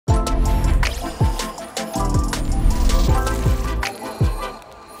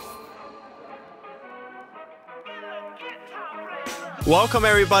Welcome,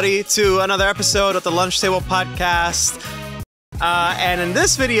 everybody, to another episode of the Lunch Table Podcast. And in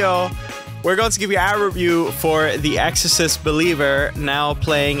this video, we're going to give you our review for The Exorcist Believer, now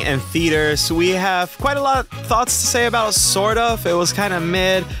playing in theaters. We have quite a lot of thoughts to say about it, sort of. It was kind of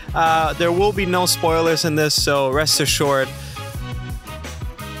mid. There will be no spoilers in this, so rest assured.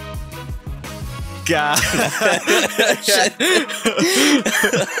 God.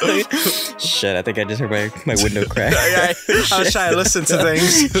 Shit, I think I just heard my window crack. I was trying to listen to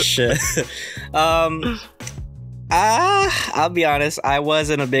things. Shit. I'll be honest, I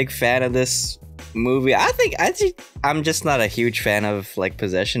wasn't a big fan of this movie. I think I'm just not a huge fan of like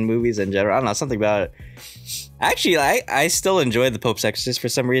possession movies in general. I don't know, something about it. Actually, I still enjoyed The Pope's Exorcist for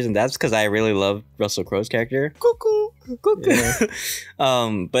some reason. That's because I really love Russell Crowe's character. Cuckoo. Yeah.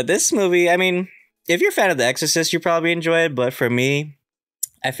 But this movie, I mean, if you're a fan of The Exorcist, you probably enjoy it. But for me,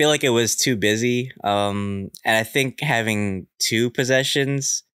 I feel like it was too busy. And I think having two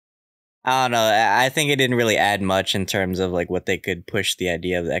possessions, I don't know. I think it didn't really add much in terms of like what they could push the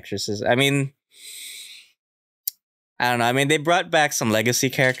idea of The Exorcist. I mean, I don't know. I mean, they brought back some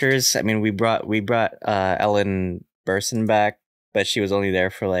legacy characters. I mean, we brought Ellen Burstyn back, but she was only there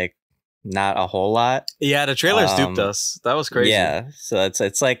for like not a whole lot. Yeah, the trailers duped us. That was crazy. Yeah, so it's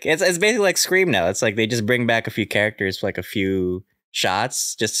basically like Scream now. It's like they just bring back a few characters for like a few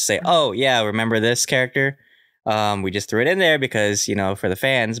shots just to say, oh yeah, remember this character? We just threw it in there because, you know, for the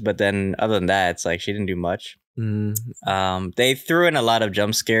fans. But then other than that, it's like she didn't do much. They threw in a lot of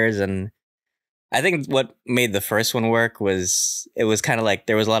jump scares, and I think what made the first one work was it was kind of like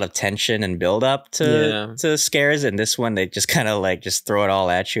there was a lot of tension and build up to scares, and this one they just kind of like just throw it all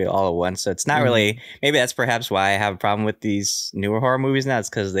at you all at once. So it's not really, maybe that's perhaps why I have a problem with these newer horror movies now. It's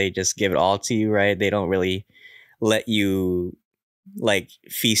because they just give it all to you, right? They don't really let you like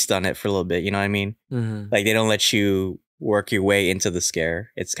feast on it for a little bit, you know what I mean? Like they don't let you work your way into the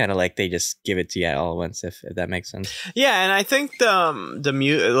scare. It's kind of like they just give it to you all at once, if that makes sense. Yeah, and I think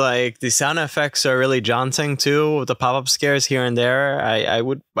the sound effects are really jaunting too, with the pop-up scares here and there. I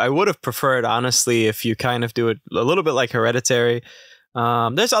would have preferred, honestly, if you kind of do it a little bit like Hereditary.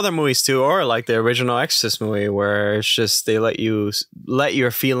 There's other movies too, or like the original Exorcist movie, where it's just they let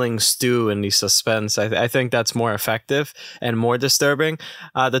your feelings stew in the suspense. I think that's more effective and more disturbing.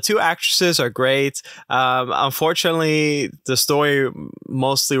 The two actresses are great. Unfortunately, the story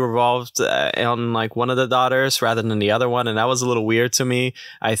mostly revolved on like one of the daughters rather than the other one, and that was a little weird to me.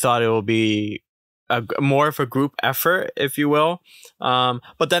 I thought it would be more of a group effort, if you will.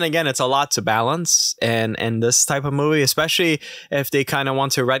 But then again, it's a lot to balance in this type of movie, especially if they kind of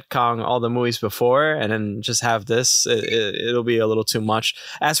want to retcon all the movies before and then just have this. It'll be a little too much.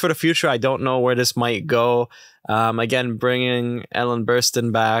 As for the future, I don't know where this might go. Again, bringing Ellen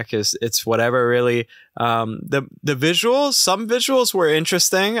Burstyn back it's whatever, really. The visuals, some visuals were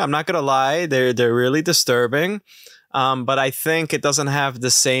interesting. I'm not gonna lie, they're really disturbing. But I think it doesn't have the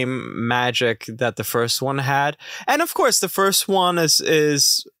same magic that the first one had. And of course, the first one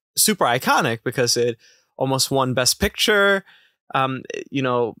is super iconic because it almost won Best Picture. You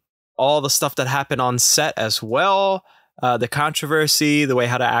know, all the stuff that happened on set as well. The controversy, the way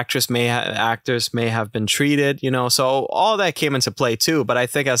how the actors may have been treated, you know, so all that came into play too. But I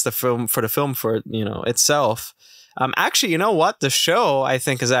think as the film you know, itself, actually, you know what? The show, I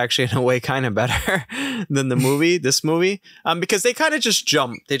think, is actually in a way kind of better than this movie, because they kind of just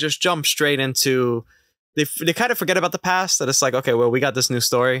jump. They just jump straight into, they kind of forget about the past. That it's like, okay, well, we got this new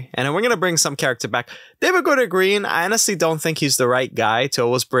story, and then we're going to bring some character back. David Gordon Green, I honestly don't think he's the right guy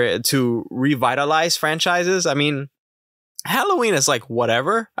to revitalize franchises. I mean, Halloween is like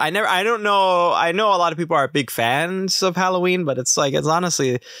whatever. I don't know. I know a lot of people are big fans of Halloween, but it's like, it's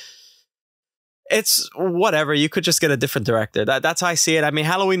honestly, it's whatever. You could just get a different director. That's how I see it. I mean,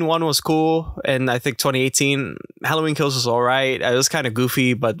 Halloween 1 was cool, and I think 2018 Halloween Kills was all right. It was kind of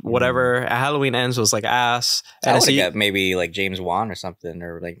goofy, but whatever. Halloween Ends was like ass. I would have got maybe like James Wan or something,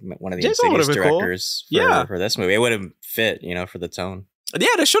 or like one of the Insidious directors for this movie. It would have fit, you know, for the tone. Yeah,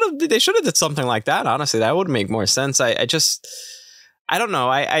 they should have did something like that. Honestly, that would make more sense. I don't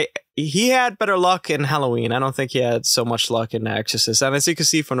know. He had better luck in Halloween. I don't think he had so much luck in The Exorcist. And as you can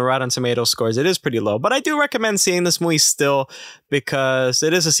see from the Rotten Tomatoes scores, it is pretty low. But I do recommend seeing this movie still, because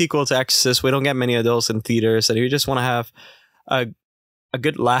it is a sequel to Exorcist. We don't get many of those in theaters. And if you just want to have a a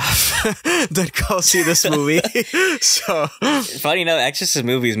good laugh than go see this movie. So funny enough, Exorcist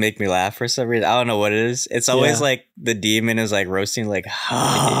movies make me laugh for some reason. I don't know what it is. It's always like the demon is like roasting, like,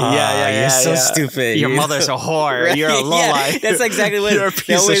 you're so stupid. Your mother's a whore. Right? You're a lowlife. Yeah, that's exactly what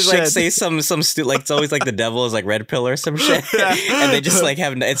they always like say. Some like it's always like the devil is like red pill or some shit, and they just like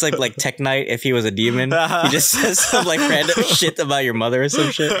have it's like Tech Knight if he was a demon. He just says some like random shit about your mother or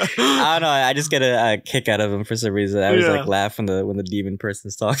some shit. I don't know. I just get a kick out of him for some reason. I always like laugh when the demon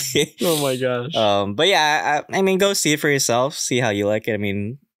person's talking. Oh my gosh. But yeah, I mean, go see it for yourself. See how you like it. I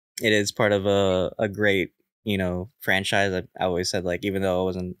mean, it is part of a great, you know, franchise. I always said, like, even though I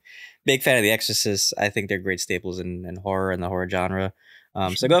wasn't a big fan of The Exorcist, I think they're great staples in horror and the horror genre.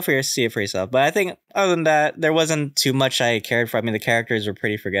 So go see it for yourself. But I think other than that, there wasn't too much I cared for. I mean, the characters were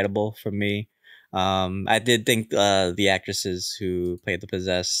pretty forgettable for me. I did think the actresses who played the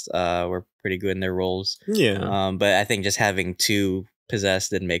possessed were pretty good in their roles. Yeah. But I think just having two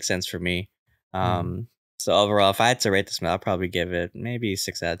possessed didn't make sense for me. So overall, if I had to rate this movie, I'll probably give it maybe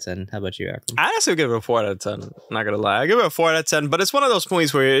 6 out of 10. How about you, Akram? I also give it a 4 out of 10. I'm not gonna lie, I give it a 4 out of 10. But it's one of those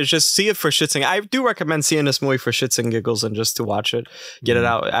movies where you just see it for shits and I do recommend seeing this movie for shits and giggles and just to watch it, get it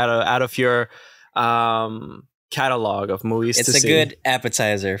out of your catalog of movies. It's a good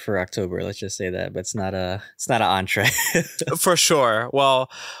appetizer for October. Let's just say that, but it's not an entree. For sure.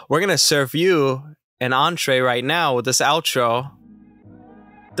 Well, we're gonna serve you an entree right now with this outro.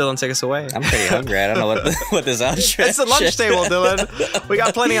 Dylan, take us away. I'm pretty hungry. I don't know what this outro. It's the lunch table, Dylan. We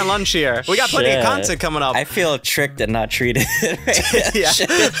got plenty of lunch here. We got plenty of content coming up. I feel tricked and not treated.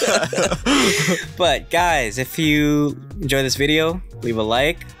 But guys, if you enjoy this video, leave a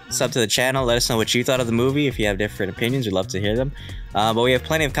like, sub to the channel, let us know what you thought of the movie. If you have different opinions, we'd love to hear them. But we have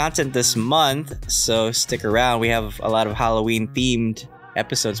plenty of content this month, so stick around. We have a lot of Halloween themed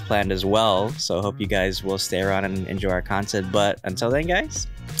episodes planned as well, so hope you guys will stay around and enjoy our content. But until then, guys,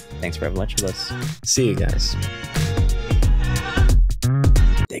 thanks for having lunch with us. See you guys.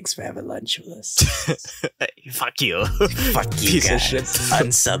 Thanks for having lunch with us. Fuck you. Fuck you, Piece guys. of shit.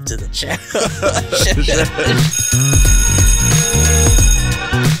 Unsub to the channel.